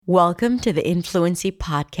Welcome to the Influency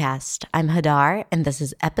Podcast. I'm Hadar, and this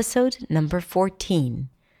is episode number 14.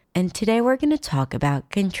 And today we're going to talk about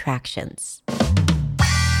contractions.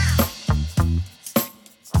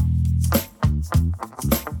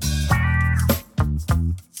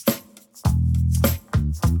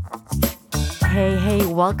 Hey,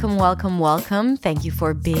 welcome. Thank you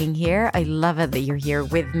for being here. I love it that you're here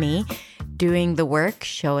with me, doing the work,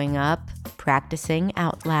 showing up, practicing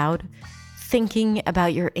out loud, thinking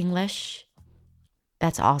about your English.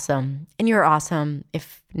 That's awesome. And you're awesome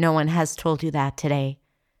if no one has told you that today.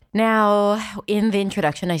 Now, in the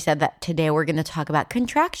introduction, I said that today we're going to talk about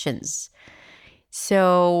contractions.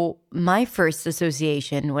 So my first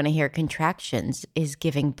association when I hear contractions is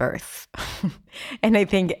giving birth. And I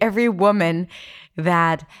think every woman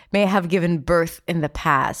that may have given birth in the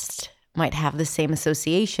past might have the same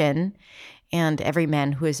association, and every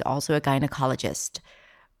man who is also a gynecologist.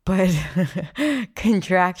 But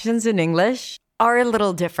contractions in English are a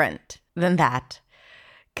little different than that.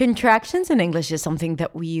 Contractions in English is something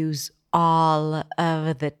that we use all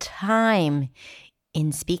of the time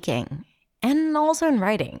in speaking and also in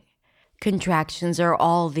writing. Contractions are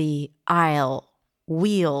all the I'll,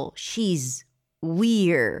 we'll, she's,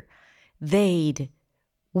 we're, they'd,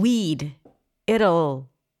 we'd, it'll,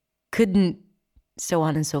 couldn't, so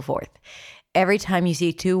on and so forth. Every time you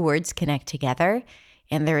see two words connect together,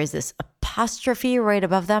 and there is this apostrophe right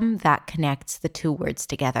above them that connects the two words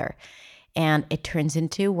together. And it turns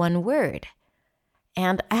into one word.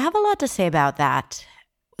 And I have a lot to say about that,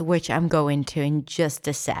 which I'm going to in just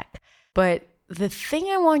a sec. But the thing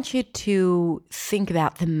I want you to think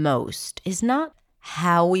about the most is not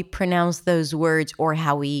how we pronounce those words or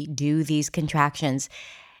how we do these contractions.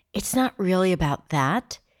 It's not really about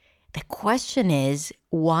that. The question is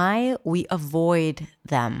why we avoid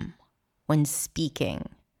them when speaking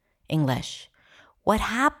English. What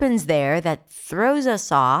happens there that throws us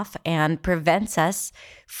off and prevents us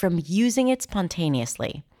from using it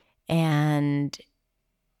spontaneously? And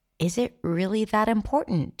is it really that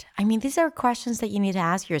important? I mean, these are questions that you need to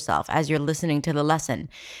ask yourself as you're listening to the lesson.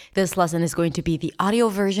 This lesson is going to be the audio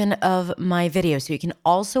version of my video, so you can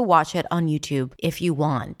also watch it on YouTube if you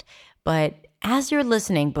want. But as you're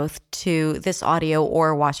listening both to this audio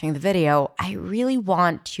or watching the video, I really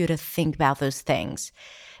want you to think about those things.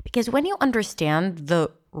 Because when you understand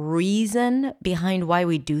the reason behind why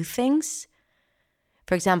we do things,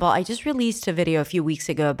 for example, I just released a video a few weeks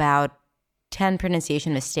ago about 10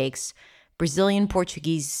 pronunciation mistakes Brazilian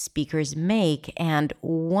Portuguese speakers make. And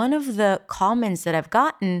one of the comments that I've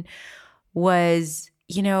gotten was,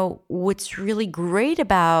 what's really great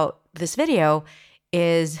about this video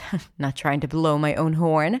is, not trying to blow my own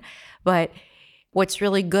horn, but what's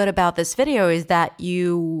really good about this video is that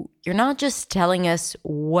you're not just telling us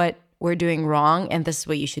what we're doing wrong and this is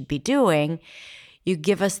what you should be doing. You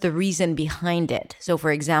give us the reason behind it. So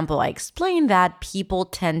for example, I explained that people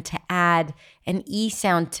tend to add an E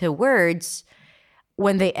sound to words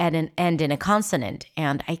when they end in a consonant.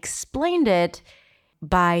 And I explained it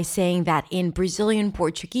by saying that in Brazilian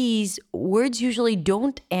Portuguese, words usually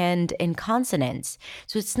don't end in consonants.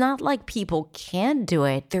 So it's not like people can't do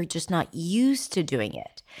it, they're just not used to doing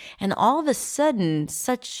it. And all of a sudden,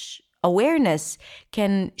 such awareness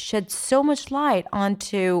can shed so much light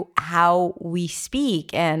onto how we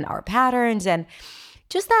speak and our patterns. And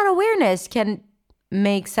just that awareness can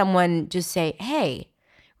make someone just say, hey,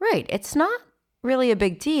 right, it's not really a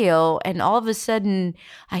big deal. And all of a sudden,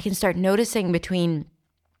 I can start noticing between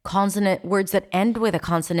consonant words that end with a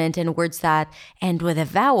consonant and words that end with a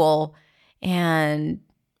vowel. And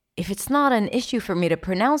if it's not an issue for me to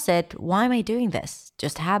pronounce it, why am I doing this?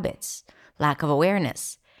 Just habits, lack of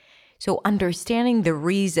awareness. So understanding the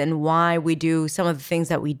reason why we do some of the things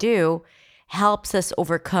that we do helps us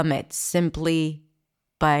overcome it simply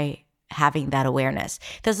by having that awareness.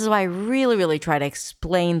 This is why I really, really try to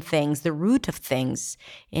explain things, the root of things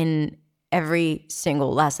in every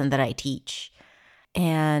single lesson that I teach.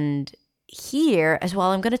 And here as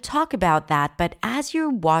well, I'm going to talk about that. But as you're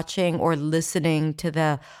watching or listening to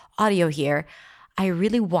the audio here, I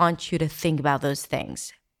really want you to think about those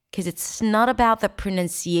things. Because it's not about the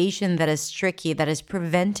pronunciation that is tricky, that is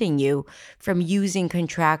preventing you from using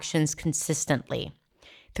contractions consistently.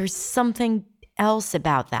 There's something else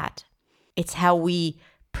about that. It's how we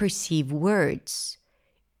perceive words.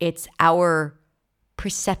 It's our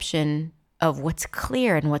perception of what's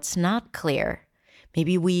clear and what's not clear.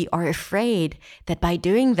 Maybe we are afraid that by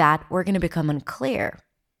doing that, we're going to become unclear.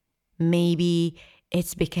 Maybe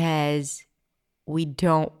it's because we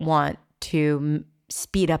don't want to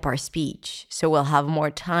speed up our speech, so we'll have more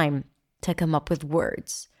time to come up with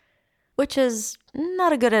words. which is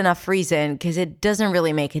not a good enough reason because it doesn't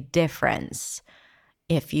really make a difference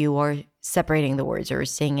if you are separating the words or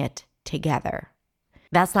saying it together.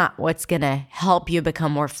 That's not what's going to help you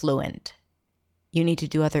become more fluent. You need to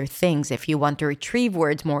do other things if you want to retrieve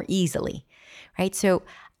words more easily, right? So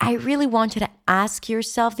I really want you to ask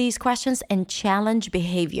yourself these questions and challenge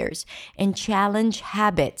behaviors and challenge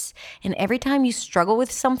habits. And every time you struggle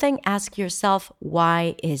with something, ask yourself,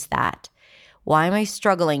 why is that? Why am I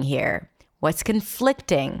struggling here? What's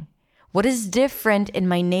conflicting? What is different in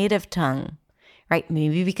my native tongue, right?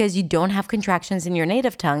 Maybe because you don't have contractions in your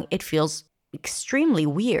native tongue, it feels extremely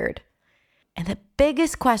weird. And the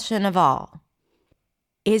biggest question of all,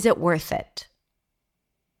 is it worth it?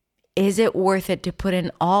 Is it worth it to put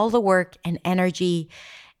in all the work and energy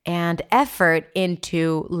and effort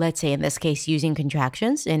into, let's say in this case, using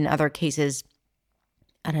contractions, in other cases,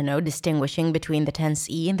 I don't know, distinguishing between the tense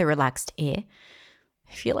E and the relaxed E?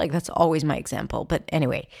 I feel like that's always my example, but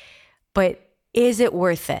anyway. But is it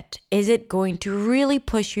worth it? Is it going to really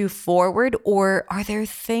push you forward, or are there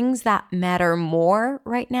things that matter more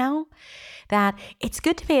right now? That it's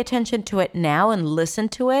good to pay attention to it now and listen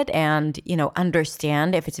to it and,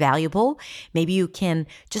 understand if it's valuable. Maybe you can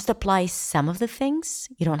just apply some of the things.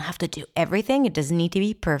 You don't have to do everything. It doesn't need to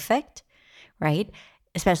be perfect, right?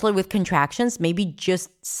 Especially with contractions, maybe just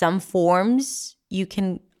some forms you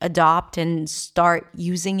can adopt and start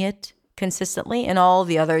using it consistently, and all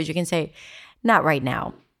the others you can say, not right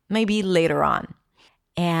now, maybe later on.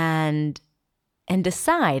 And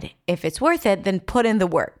decide if it's worth it, then put in the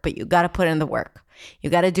work. But you got to put in the work. You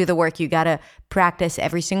got to do the work. You got to practice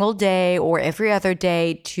every single day or every other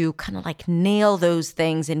day to kind of like nail those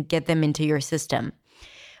things and get them into your system.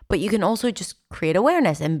 But you can also just create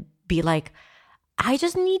awareness and be like, I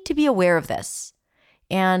just need to be aware of this.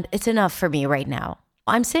 And it's enough for me right now.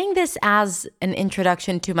 I'm saying this as an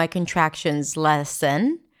introduction to my contractions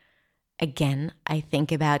lesson. Again, I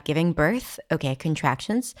think about giving birth. Okay,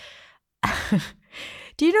 contractions.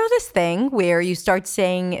 Do you know this thing where you start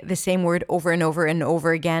saying the same word over and over and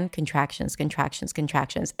over again? Contractions, contractions,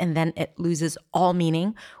 contractions. And then it loses all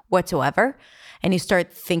meaning whatsoever. And you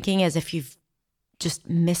start thinking as if you've just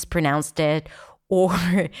mispronounced it, or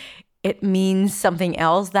it means something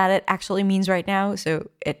else that it actually means right now. So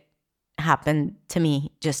it happened to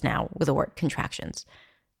me just now with the word contractions.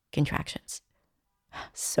 Contractions.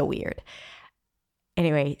 So weird.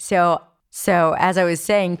 Anyway, so as I was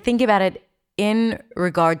saying, think about it in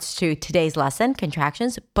regards to today's lesson,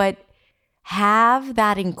 contractions, but have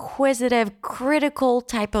that inquisitive, critical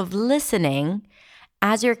type of listening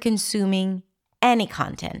as you're consuming any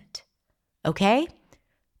content, okay?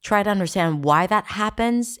 Try to understand why that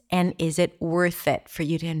happens, and is it worth it for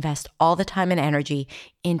you to invest all the time and energy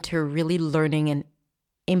into really learning and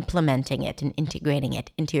implementing it and integrating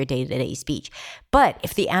it into your day-to-day speech. But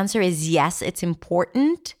if the answer is yes, it's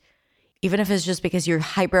important, even if it's just because you're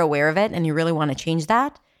hyper aware of it and you really want to change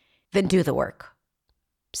that, then do the work.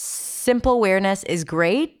 Simple awareness is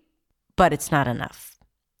great, but it's not enough.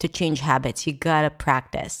 To change habits, you got to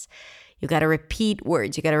practice. You got to repeat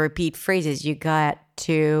words. You got to repeat phrases. You got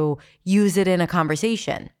to use it in a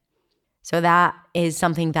conversation. So that is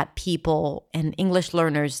something that people and English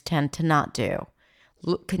learners tend to not do.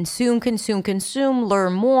 Consume,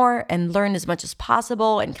 learn more and learn as much as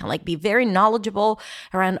possible and kind of like be very knowledgeable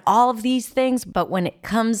around all of these things. But when it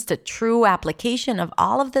comes to true application of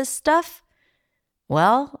all of this stuff,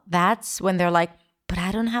 well, that's when they're like, but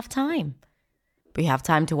I don't have time. But you have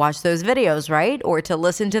time to watch those videos, right? Or to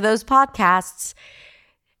listen to those podcasts.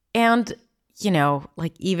 And,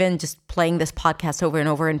 like even just playing this podcast over and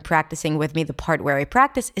over and practicing with me, the part where I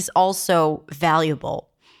practice is also valuable.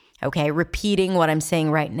 Okay, repeating what I'm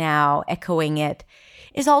saying right now, echoing it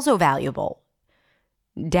is also valuable.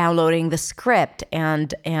 Downloading the script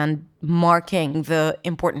and marking the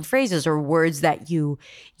important phrases or words that you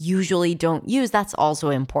usually don't use, that's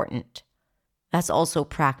also important. That's also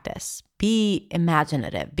practice. Be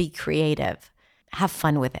imaginative, be creative, have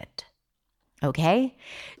fun with it. Okay?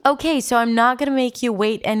 Okay, so I'm not going to make you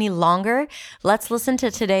wait any longer. Let's listen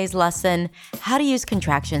to today's lesson, how to use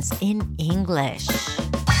contractions in English.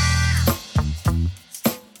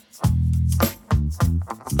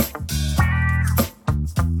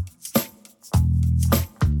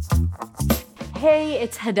 Hey,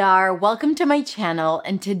 it's Hadar. Welcome to my channel,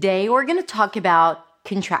 and today we're going to talk about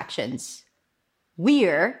contractions.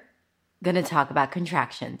 We're going to talk about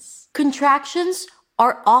contractions. Contractions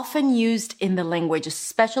are often used in the language,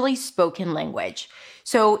 especially spoken language.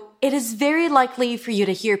 So it is very likely for you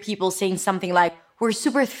to hear people saying something like, we're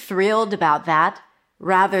super thrilled about that,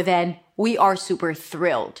 rather than we are super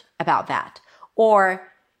thrilled about that. Or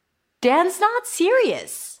Dan's not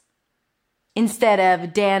serious instead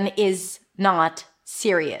of Dan is not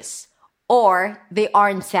serious, or they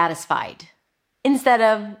aren't satisfied instead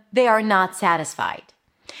of they are not satisfied.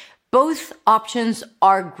 Both options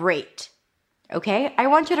are great. Okay? I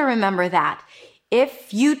want you to remember that.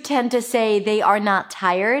 If you tend to say they are not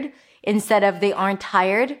tired instead of they aren't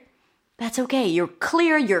tired, that's okay. You're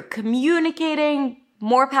clear, you're communicating,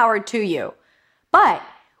 more power to you. But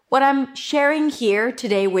what I'm sharing here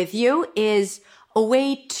today with you is a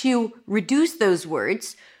way to reduce those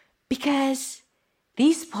words because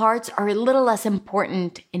these parts are a little less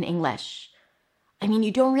important in English. I mean,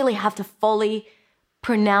 you don't really have to fully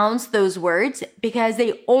pronounce those words because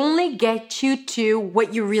they only get you to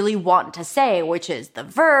what you really want to say, which is the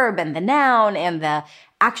verb and the noun and the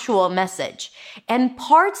actual message. And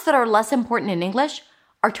parts that are less important in English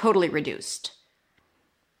are totally reduced.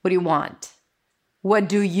 What do you want? What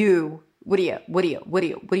do you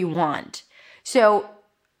want? So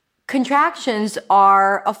contractions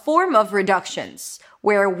are a form of reductions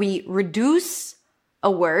where we reduce a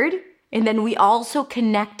word and then we also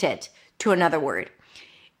connect it to another word.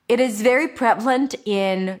 It is very prevalent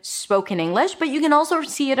in spoken English, but you can also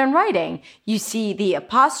see it in writing. You see the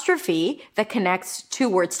apostrophe that connects two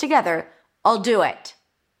words together. I'll do it.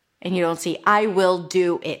 And you don't see I will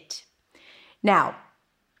do it. Now,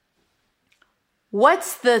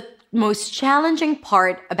 what's the most challenging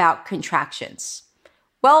part about contractions?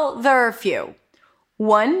 Well, there are a few.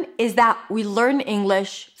 One is that we learn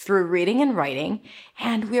English through reading and writing,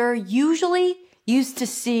 and we are usually used to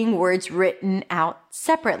seeing words written out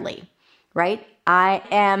separately, right? I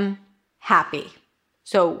am happy.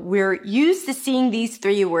 So we're used to seeing these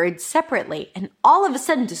three words separately, and all of a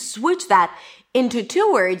sudden to switch that into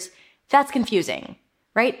two words, that's confusing,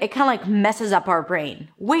 right? It kind of like messes up our brain.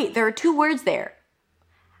 Wait, there are two words there.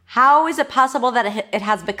 How is it possible that it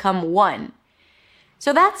has become one?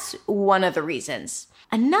 So that's one of the reasons.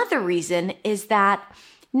 Another reason is that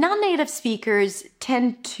non-native speakers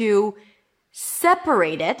tend to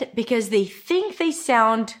separate it because they think they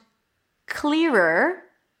sound clearer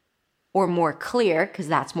or more clear, because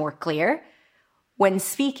that's more clear, when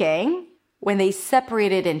speaking, when they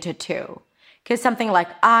separate it into two. Because something like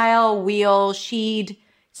I'll, we'll, she'd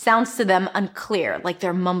sounds to them unclear, like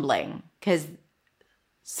they're mumbling, because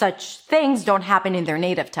such things don't happen in their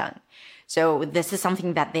native tongue. So this is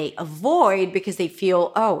something that they avoid because they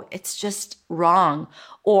feel, oh, it's just wrong,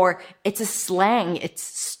 or it's a slang, it's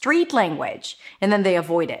street language, and then they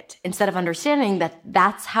avoid it instead of understanding that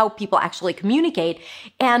that's how people actually communicate,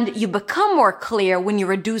 and you become more clear when you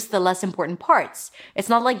reduce the less important parts. It's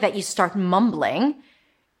not like that you start mumbling.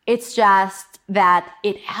 It's just that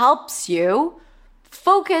it helps you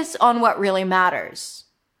focus on what really matters.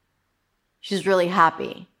 She's really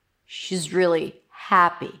happy. She's really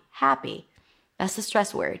happy. Happy. That's the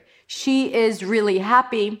stress word. She is really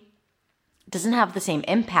happy. Doesn't have the same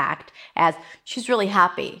impact as she's really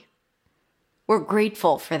happy. We're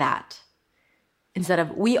grateful for that. Instead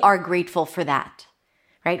of we are grateful for that,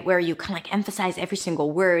 right? Where you kind of like emphasize every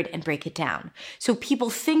single word and break it down. So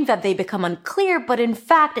people think that they become unclear, but in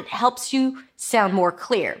fact, it helps you sound more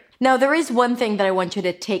clear. Now, there is one thing that I want you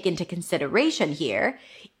to take into consideration here.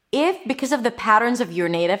 If, because of the patterns of your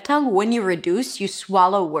native tongue, when you reduce, you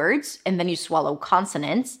swallow words and then you swallow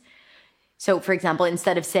consonants. So, for example,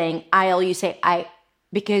 instead of saying I'll, you say I,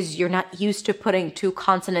 because you're not used to putting two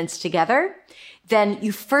consonants together, then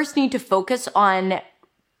you first need to focus on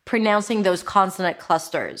pronouncing those consonant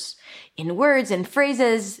clusters in words and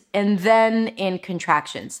phrases and then in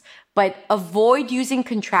contractions. But avoid using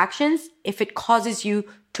contractions if it causes you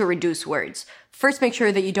to reduce words. First, make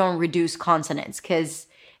sure that you don't reduce consonants because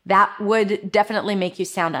that would definitely make you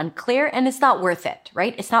sound unclear and it's not worth it,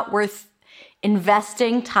 right? It's not worth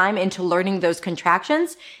investing time into learning those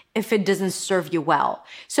contractions if it doesn't serve you well.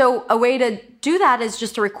 So a way to do that is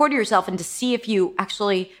just to record yourself and to see if you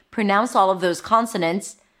actually pronounce all of those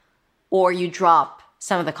consonants or you drop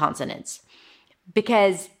some of the consonants.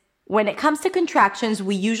 Because when it comes to contractions,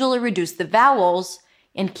 we usually reduce the vowels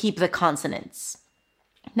and keep the consonants.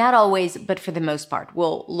 Not always, but for the most part.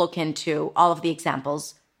 We'll look into all of the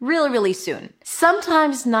examples really soon.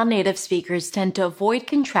 Sometimes non-native speakers tend to avoid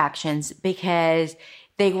contractions because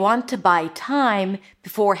they want to buy time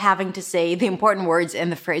before having to say the important words in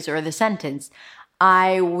the phrase or the sentence.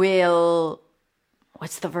 I will,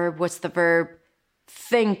 what's the verb?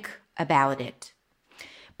 Think about it.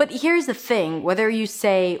 But here's the thing, whether you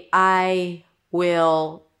say I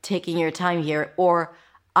will, taking your time here, or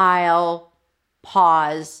I'll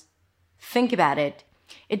pause, think about it,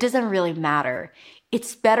 it doesn't really matter.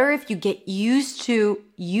 It's better if you get used to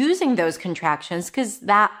using those contractions because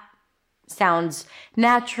that sounds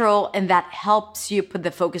natural, and that helps you put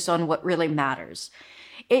the focus on what really matters.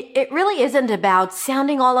 It really isn't about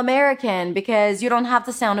sounding all American, because you don't have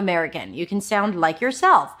to sound American. You can sound like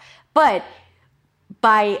yourself. But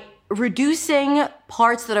by reducing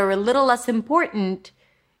parts that are a little less important,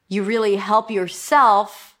 you really help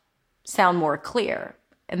yourself sound more clear.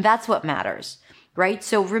 And that's what matters, right?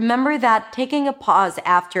 So remember that taking a pause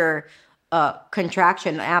after a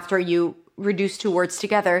contraction, after you reduce two words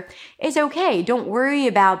together, is okay. Don't worry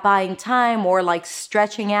about buying time or like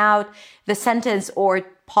stretching out the sentence or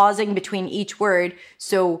pausing between each word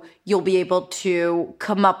so you'll be able to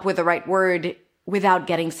come up with the right word without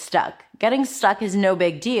getting stuck. Getting stuck is no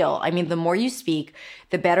big deal. I mean, the more you speak,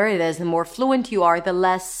 the better it is. The more fluent you are, the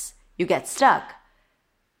less you get stuck.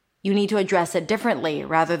 You need to address it differently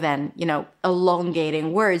rather than,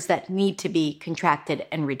 elongating words that need to be contracted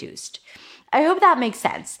and reduced. I hope that makes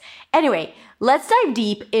sense. Anyway, let's dive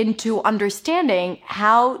deep into understanding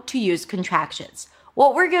how to use contractions.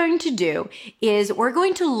 What we're going to do is we're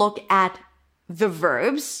going to look at the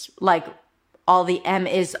verbs, like all the am,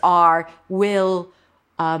 is, are, will,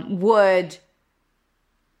 would,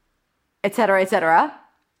 etc., etc.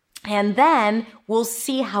 And then we'll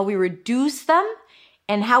see how we reduce them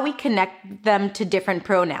and how we connect them to different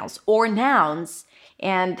pronouns or nouns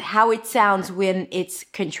and how it sounds when it's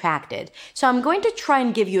contracted. So I'm going to try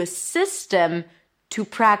and give you a system to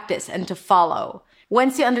practice and to follow.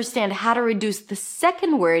 Once you understand how to reduce the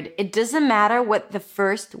second word, it doesn't matter what the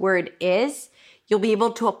first word is, you'll be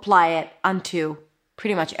able to apply it onto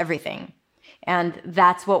pretty much everything. And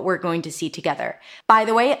that's what we're going to see together. By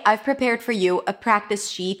the way, I've prepared for you a practice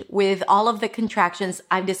sheet with all of the contractions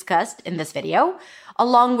I've discussed in this video,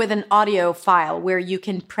 along with an audio file where you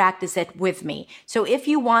can practice it with me. So if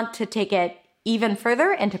you want to take it even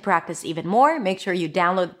further and to practice even more, make sure you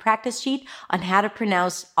download the practice sheet on how to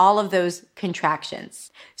pronounce all of those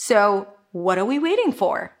contractions. So what are we waiting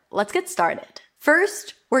for? Let's get started.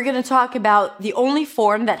 First, we're going to talk about the only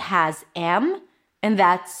form that has am, and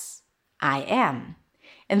that's I am.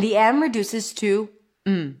 And the am reduces to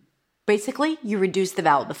Basically, you reduce the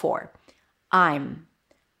vowel before. I'm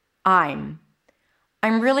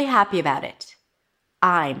really happy about it.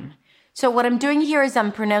 So what I'm doing here is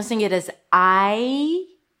I'm pronouncing it as I'm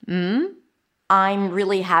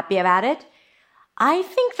really happy about it. I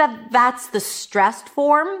think that's the stressed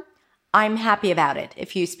form. I'm happy about it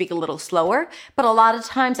if you speak a little slower. But a lot of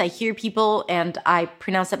times I hear people and I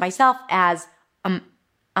pronounce it myself as I'm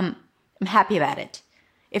happy about it.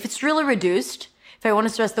 If it's really reduced, if I want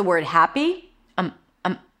to stress the word happy,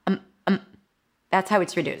 that's how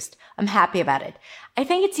it's reduced. I'm happy about it. I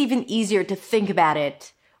think it's even easier to think about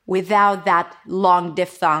it without that long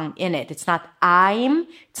diphthong in it. It's not I'm.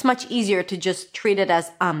 It's much easier to just treat it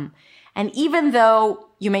as And even though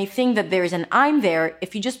you may think that there's an I'm there,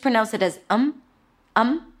 if you just pronounce it as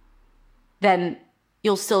then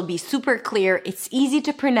you'll still be super clear. It's easy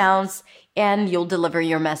to pronounce and you'll deliver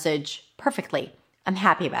your message perfectly. I'm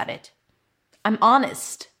happy about it. I'm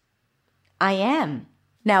honest. I am.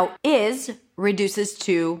 Now, is reduces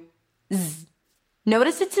to z.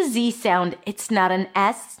 Notice it's a Z sound. It's not an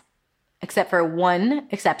S, except for one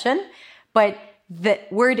exception. But the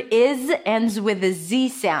word is ends with a Z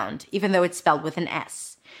sound, even though it's spelled with an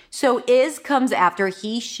S. So is comes after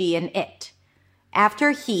he, she, and it.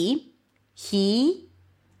 After he, z,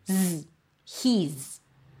 he's.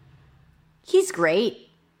 He's great.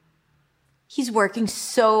 He's working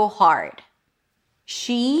so hard.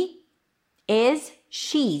 She is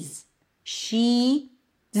she's.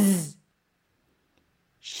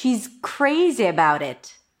 She's crazy about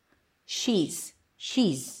it. She's.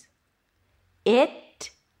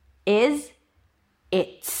 It is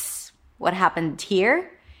it's. What happened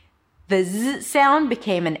here? The Z sound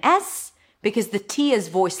became an S because the T is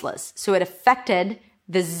voiceless. So it affected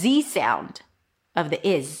the Z sound of the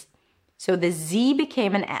is. So the Z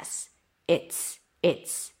became an S. It's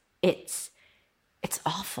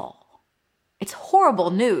awful. It's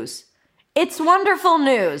horrible news. It's wonderful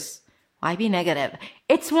news. Why be negative?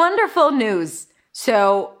 It's wonderful news.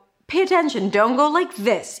 So pay attention. Don't go like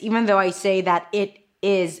this. Even though I say that it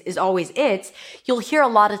is always it's, you'll hear a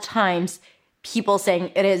lot of times people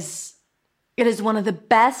saying it is one of the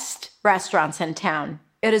best restaurants in town.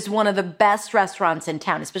 It is one of the best restaurants in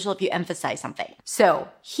town, especially if you emphasize something. So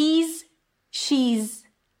he's, she's,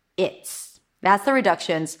 it's. That's the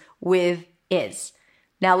reductions with is.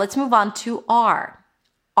 Now let's move on to are.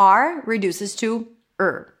 Are reduces to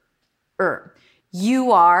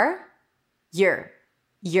You are, you're.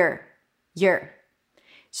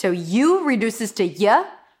 So you reduces to y,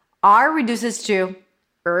 are reduces to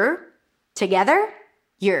together,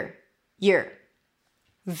 you're. year.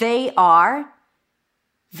 They are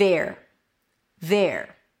there,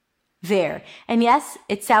 there, there. And yes,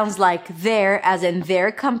 it sounds like there as in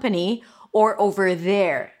their company or over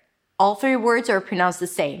there. All three words are pronounced the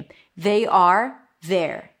same. They are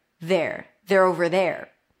there, there. They're over there,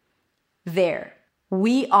 there.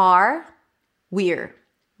 We are, we're,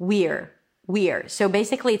 we're, we're. So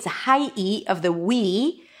basically it's a high E of the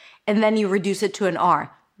we, and then you reduce it to an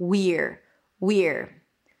R. We're, we're.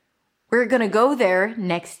 We're going to go there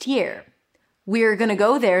next year. We're going to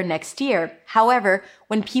go there next year. However,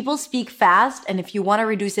 when people speak fast, and if you want to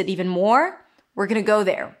reduce it even more, we're going to go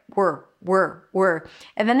there. We're.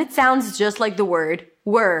 And then it sounds just like the word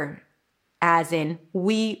were, as in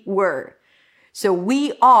we were. So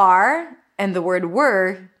we are and the word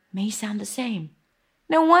were may sound the same.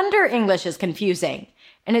 No wonder English is confusing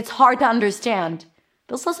and it's hard to understand.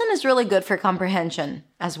 This lesson is really good for comprehension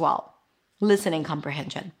as well. Listening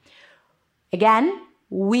comprehension. Again,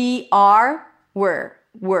 we are, were,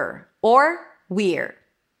 or we're.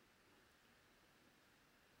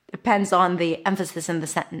 Depends on the emphasis in the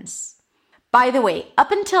sentence. By the way,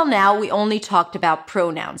 up until now, we only talked about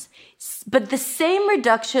pronouns, but the same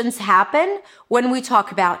reductions happen when we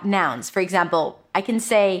talk about nouns. For example, I can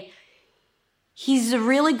say, he's a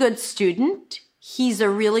really good student, he's a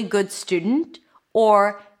really good student,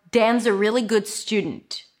 or Dan's a really good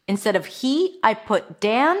student. Instead of he, I put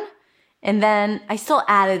Dan, and then I still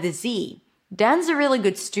added a Z. Dan's a really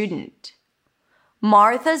good student.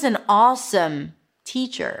 Martha's an awesome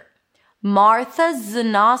teacher. Martha's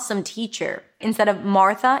an awesome teacher. Instead of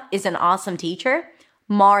Martha is an awesome teacher,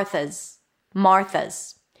 Martha's.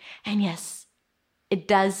 And yes, it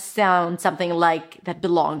does sound something like that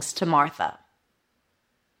belongs to Martha.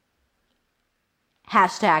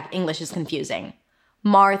 Hashtag English is confusing.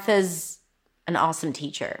 Martha's an awesome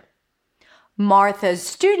teacher. Martha's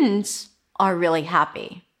students are really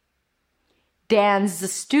happy. Dan's a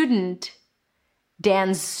student.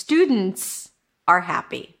 Dan's students are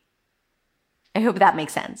happy. I hope that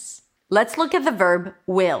makes sense. Let's look at the verb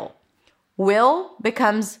will. Will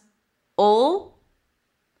becomes ul.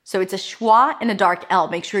 So it's a schwa and a dark L.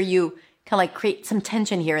 Make sure you kind of like create some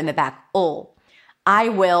tension here in the back. Ul. I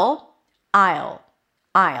will, I'll.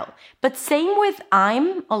 But same with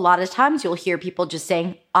I'm. A lot of times you'll hear people just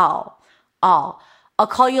saying I'll. I'll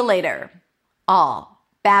call you later. I'll.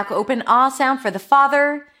 Back open ah sound for the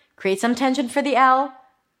father. Create some tension for the L.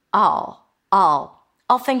 I'll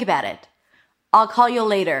think about it. I'll call you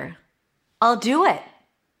later. I'll do it.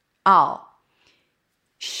 I'll.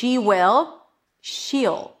 She will.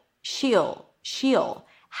 She'll.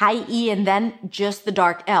 High E and then just the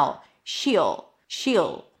dark L. She'll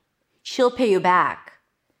pay you back.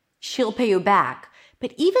 She'll pay you back.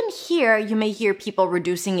 But even here, you may hear people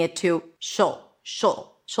reducing it to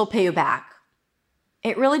she'll pay you back.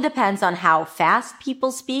 It really depends on how fast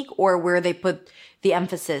people speak or where they put the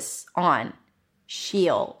emphasis on.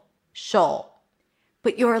 She'll.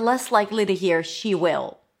 But you're less likely to hear she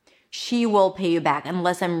will. She will pay you back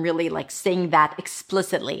unless I'm really like saying that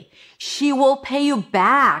explicitly. She will pay you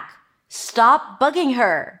back. Stop bugging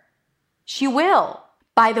her. She will.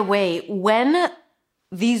 By the way, when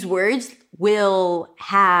these words will,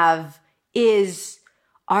 have, is,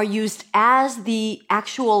 are used as the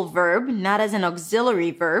actual verb, not as an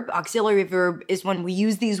auxiliary verb. Auxiliary verb is when we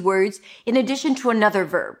use these words in addition to another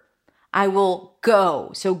verb. I will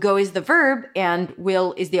go. So go is the verb and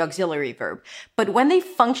will is the auxiliary verb. But when they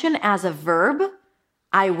function as a verb,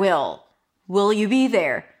 I will. Will you be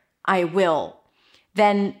there? I will.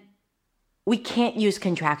 Then we can't use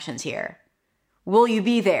contractions here. Will you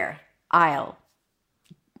be there? I'll.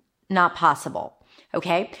 Not possible.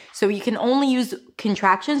 Okay? So you can only use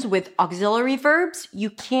contractions with auxiliary verbs. You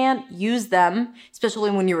can't use them,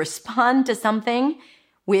 especially when you respond to something,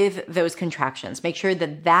 with those contractions. Make sure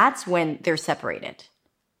that that's when they're separated.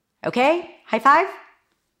 Okay? High five?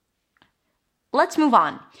 Let's move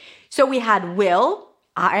on. So we had will,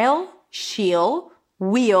 I'll, she'll,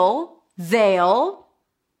 we'll, they'll.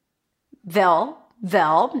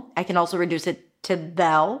 I can also reduce it to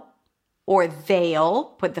they'll or they'll.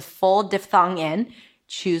 Put the full diphthong in.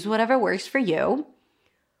 Choose whatever works for you.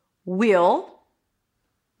 Will,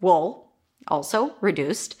 also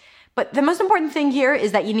reduced. But the most important thing here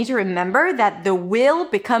is that you need to remember that the will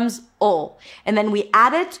becomes ul. And then we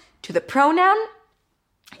add it to the pronoun.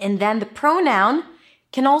 And then the pronoun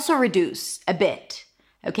can also reduce a bit.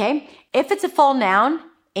 Okay? If it's a full noun,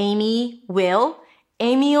 Amy will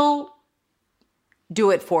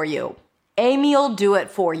do it for you. Amy'll do it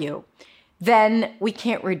for you. Then we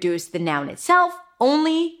can't reduce the noun itself,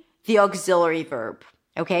 only the auxiliary verb.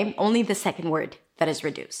 Okay? Only the second word that is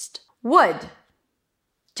reduced. would.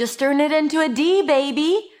 Just turn it into a D,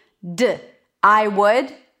 baby. D. I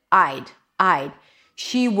would, I'd.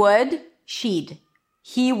 She would, she'd.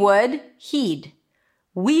 He would, he'd.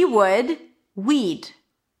 We would, we'd.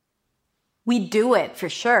 We'd do it for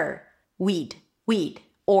sure. We'd.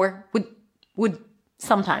 Or would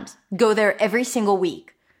sometimes go there every single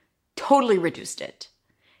week. Totally reduced it.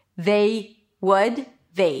 They would,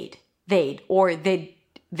 they'd. Or they'd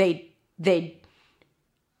be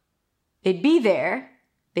there.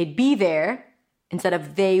 They'd be there instead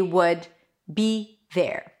of they would be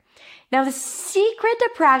there. Now, the secret to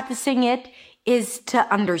practicing it is to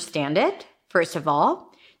understand it, first of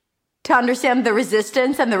all, to understand the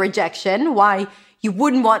resistance and the rejection, why you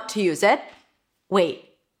wouldn't want to use it. Wait,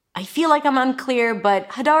 I feel like I'm unclear, but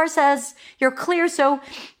Hadar says you're clear, so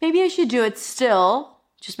maybe I should do it still.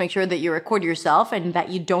 Just make sure that you record yourself and that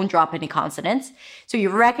you don't drop any consonants. So you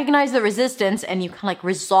recognize the resistance and you kind of like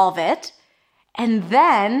resolve it. And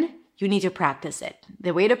then you need to practice it.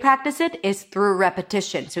 The way to practice it is through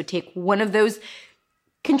repetition. So take one of those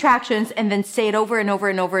contractions and then say it over and over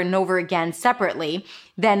and over and over again separately,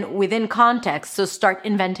 then within context. So start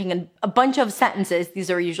inventing a bunch of sentences.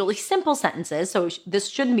 These are usually simple sentences, so this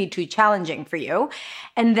shouldn't be too challenging for you.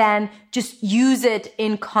 And then just use it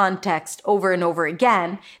in context over and over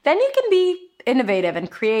again. Then you can be innovative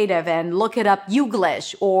and creative and look it up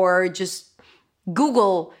Youglish or just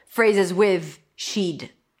Google phrases with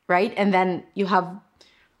she'd, right? And then you have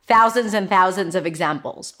thousands and thousands of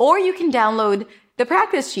examples. Or you can download the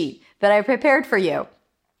practice sheet that I prepared for you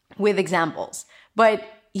with examples. But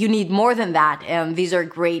you need more than that. And these are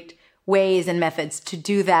great ways and methods to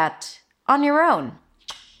do that on your own,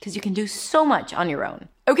 because you can do so much on your own.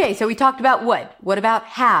 Okay, so we talked about would. What about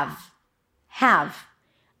have? Have.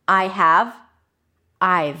 I have.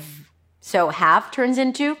 I've. So have turns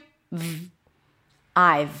into v.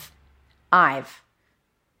 I've.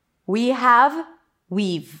 We have.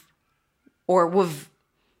 We've. Or we've.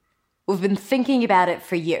 We've been thinking about it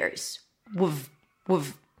for years.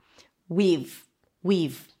 We've.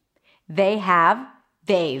 They have.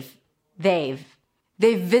 They've. They've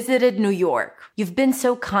visited New York. You've been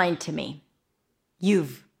so kind to me.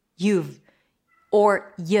 You've.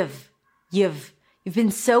 Or you've. You've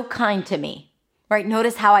been so kind to me. Right?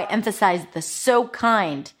 Notice how I emphasized the so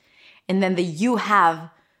kind. And then the you have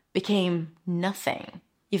became nothing.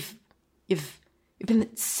 You've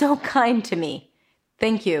been so kind to me.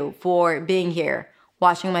 Thank you for being here,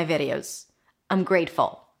 watching my videos. I'm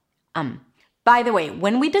grateful. By the way,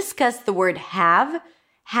 when we discuss the word have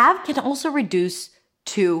can also reduce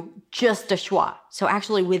to just a schwa. So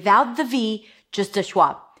actually without the V, just a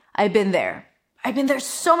schwa. I've been there. I've been there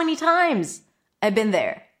so many times. I've been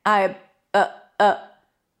there. That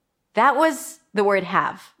was the word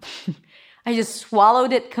have. I just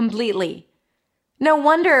swallowed it completely. No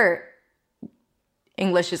wonder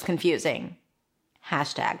English is confusing.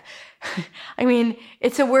 Hashtag. I mean,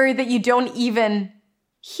 it's a word that you don't even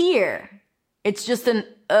hear. It's just an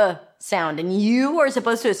sound. And you are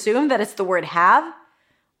supposed to assume that it's the word have?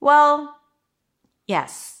 Well,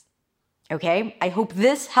 yes. Okay, I hope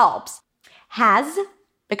this helps. Has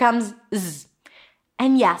becomes z.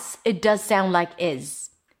 And yes, it does sound like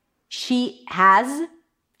is. She has,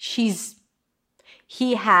 she's.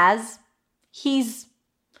 He has, he's.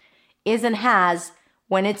 Is and has,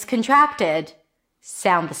 when it's contracted,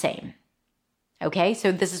 sound the same. Okay,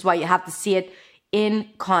 so this is why you have to see it in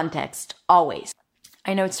context, always.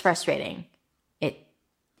 I know it's frustrating. It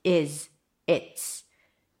is, it's.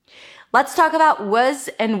 Let's talk about was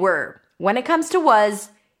and were. When it comes to was,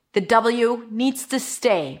 the W needs to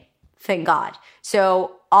stay, thank God.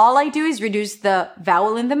 So all I do is reduce the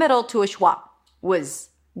vowel in the middle to a schwa. Was,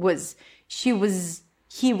 she was,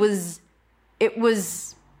 he was, it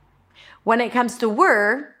was. When it comes to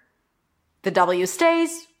were, the W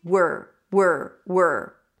stays, were.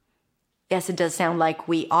 Yes, it does sound like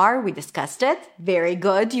we are. We discussed it. Very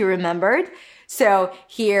good. You remembered. So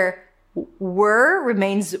here, were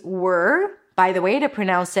remains were. By the way, to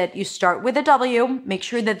pronounce it, you start with a W. Make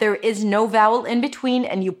sure that there is no vowel in between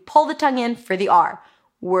and you pull the tongue in for the R.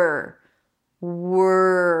 Were,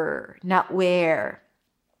 not where.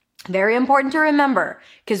 Very important to remember,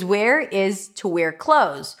 because where is to wear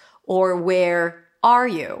clothes or where are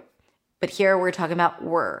you? But here we're talking about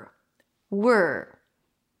were.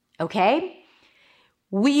 Okay?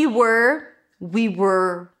 We were.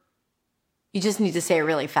 You just need to say it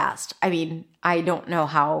really fast. I mean, I don't know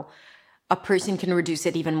how a person can reduce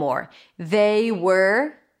it even more. They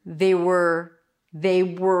were.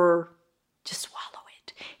 Just swallow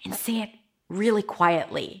it and say it really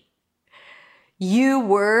quietly. You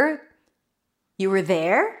were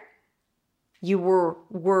there. You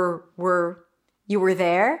you were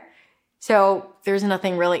there. So there's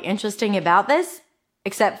nothing really interesting about this,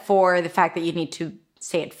 except for the fact that you need to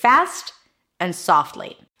say it fast and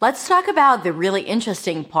softly. Let's talk about the really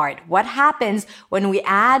interesting part. What happens when we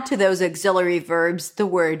add to those auxiliary verbs the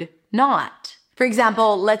word not? For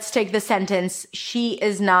example, let's take the sentence, she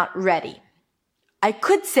is not ready. I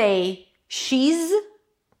could say she's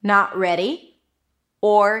not ready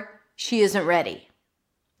or she isn't ready.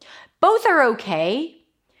 Both are okay,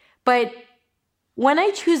 but when I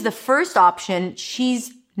choose the first option,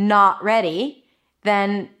 she's not ready,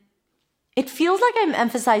 then it feels like I'm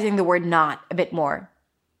emphasizing the word not a bit more.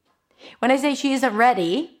 When I say she isn't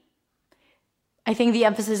ready, I think the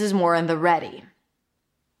emphasis is more on the ready.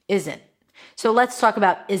 Isn't. So let's talk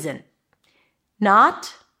about isn't.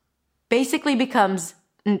 Not basically becomes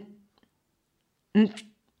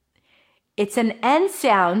it's an N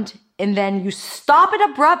sound and then you stop it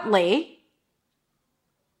abruptly.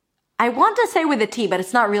 I want to say with a T, but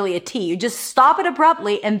it's not really a T. You just stop it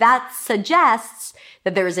abruptly and that suggests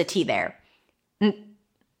that there is a T there.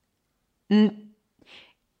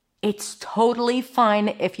 It's totally fine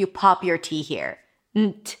if you pop your T here.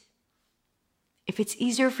 If it's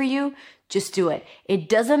easier for you, just do it. It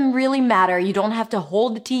doesn't really matter. You don't have to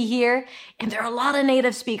hold the T here. And there are a lot of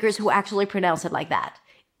native speakers who actually pronounce it like that.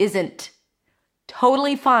 Isn't.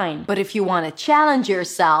 Totally fine. But if you want to challenge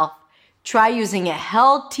yourself, try using a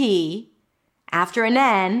held T after an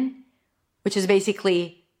N, which is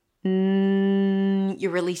basically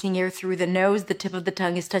you're releasing air through the nose. The tip of the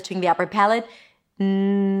tongue is touching the upper palate.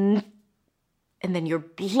 And then you're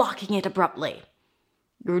blocking it abruptly.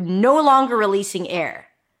 You're no longer releasing air.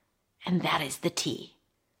 And that is the T.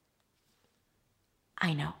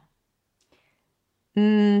 I know.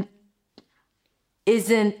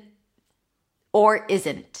 Isn't or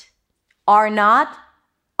isn't. Are not,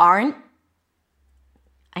 aren't.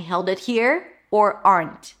 I held it here, or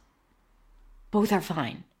aren't. Both are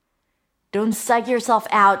fine. Don't psych yourself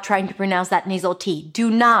out trying to pronounce that nasal T. Do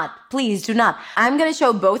not. Please do not. I'm going to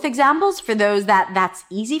show both examples for those that's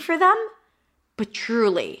easy for them. But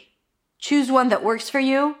truly, choose one that works for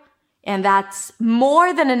you. And that's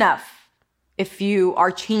more than enough if you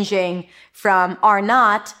are changing from are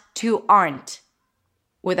not to aren't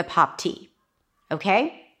with a pop T.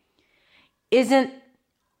 Okay? Isn't,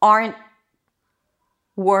 aren't,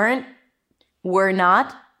 weren't, were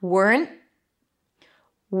not, weren't,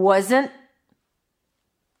 wasn't,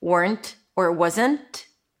 weren't, or wasn't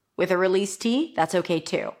with a released T. That's okay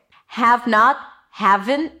too. Have not,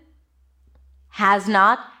 haven't, has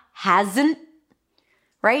not, hasn't,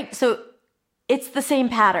 right? So it's the same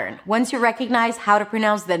pattern. Once you recognize how to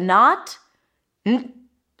pronounce the not, n,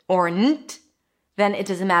 or nt, then it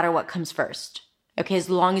doesn't matter what comes first. Okay, as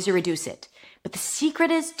long as you reduce it. But the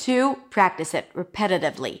secret is to practice it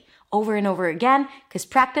repetitively over and over again because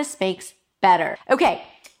practice makes better. Okay,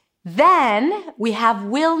 then we have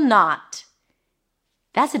will not.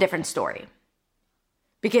 That's a different story.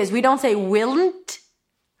 Because we don't say willn't.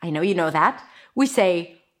 I know you know that. We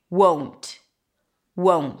say won't.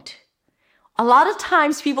 Won't. A lot of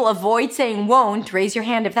times people avoid saying won't. Raise your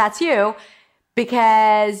hand if that's you.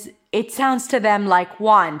 Because it sounds to them like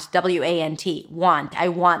want. W-A-N-T. Want. I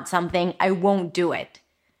want something. I won't do it.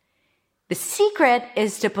 The secret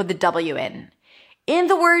is to put the W in. In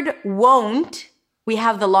the word won't, we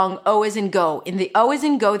have the long O as in go. In the O as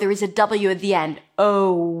in go, there is a W at the end.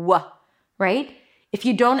 O. Right? If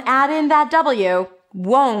you don't add in that W,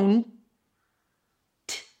 won't,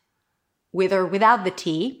 with or without the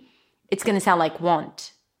T, it's going to sound like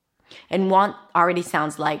want. And want already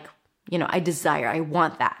sounds like, I desire, I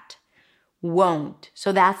want that. Won't.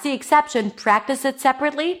 So that's the exception. Practice it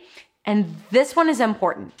separately. And this one is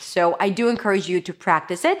important. So I do encourage you to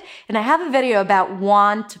practice it. And I have a video about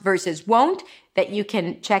want versus won't that you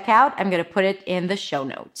can check out. I'm going to put it in the show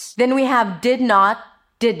notes. Then we have did not,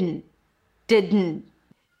 didn't, didn't,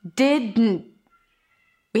 didn't.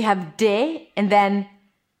 We have de and then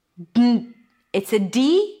dn. It's a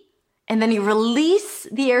D. And then you release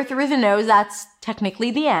the air through the nose. That's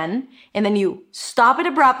technically the N. And then you stop it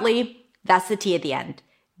abruptly. That's the T at the end.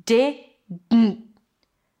 Didn't.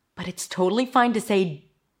 But it's totally fine to say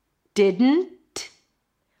didn't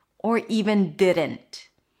or even didn't.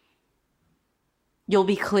 You'll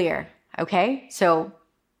be clear, okay? So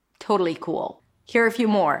totally cool. Here are a few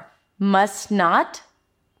more. Must not,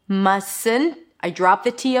 mustn't. I dropped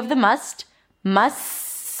the T of the must.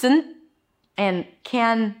 Mustn't. And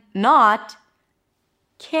cannot,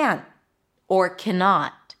 can't, or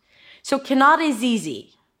cannot. So cannot is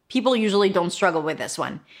easy. People usually don't struggle with this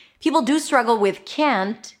one. People do struggle with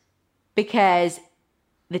can't because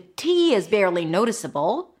the T is barely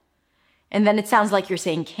noticeable, and then it sounds like you're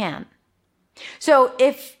saying can. So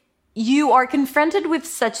if you are confronted with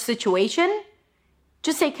such situation,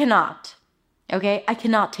 just say cannot. Okay, I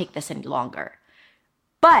cannot take this any longer.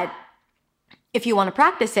 But if you want to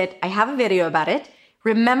practice it, I have a video about it.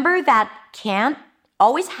 Remember that can't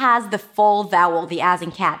always has the full vowel, the as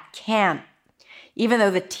in cat, can, even though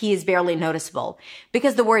the T is barely noticeable.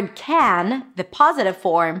 Because the word can, the positive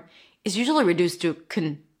form, is usually reduced to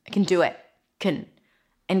can. I can do it, can.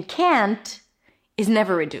 And can't is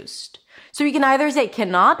never reduced. So you can either say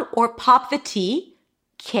cannot or pop the T,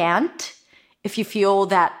 can't, if you feel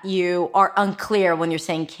that you are unclear when you're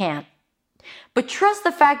saying can't. But trust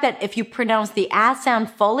the fact that if you pronounce the as sound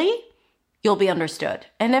fully, you'll be understood.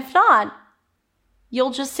 And if not,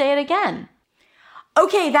 you'll just say it again.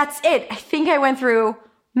 Okay, that's it. I think I went through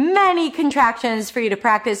many contractions for you to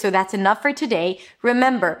practice, so that's enough for today.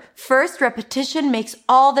 Remember, first, repetition makes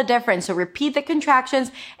all the difference. So repeat the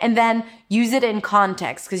contractions and then use it in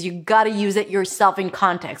context, because you gotta use it yourself in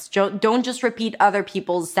context. Don't just repeat other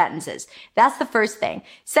people's sentences. That's the first thing.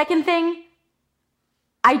 Second thing,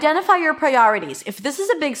 identify your priorities. If this is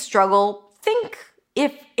a big struggle, think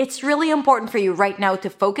if it's really important for you right now to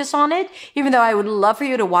focus on it, even though I would love for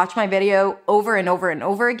you to watch my video over and over and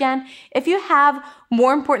over again. If you have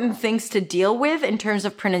more important things to deal with in terms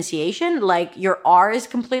of pronunciation, like your R is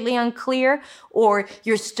completely unclear, or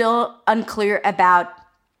you're still unclear about,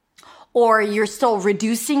 or you're still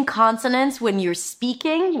reducing consonants when you're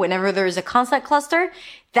speaking, whenever there's a consonant cluster,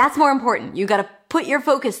 that's more important. You gotta put your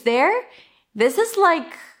focus there. These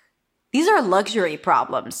are luxury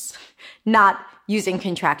problems, not using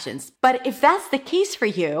contractions. But if that's the case for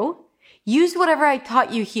you, use whatever I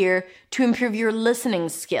taught you here to improve your listening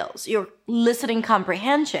skills, your listening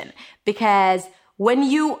comprehension. Because when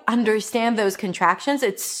you understand those contractions,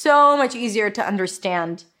 it's so much easier to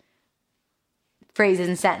understand phrases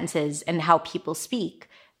and sentences and how people speak,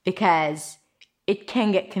 because it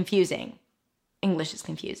can get confusing. English is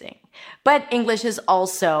confusing. But English is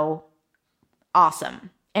also awesome.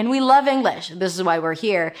 And we love English. This is why we're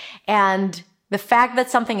here. And the fact that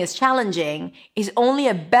something is challenging is only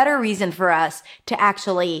a better reason for us to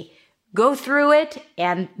actually go through it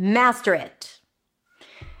and master it.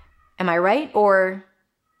 Am I right? Or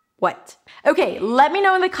what? Okay, let me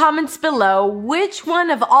know in the comments below which one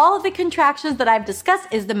of all of the contractions that I've discussed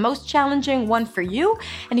is the most challenging one for you.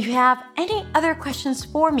 And if you have any other questions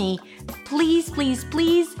for me, please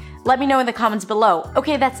let me know in the comments below.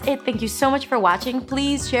 Okay, that's it. Thank you so much for watching.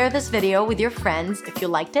 Please share this video with your friends if you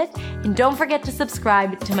liked it. And don't forget to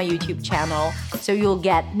subscribe to my YouTube channel so you'll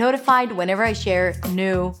get notified whenever I share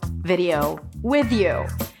new video with you.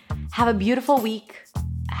 Have a beautiful week.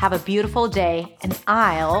 Have a beautiful day. And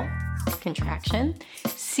I'll, contraction,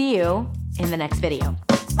 see you in the next video.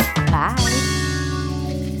 Bye.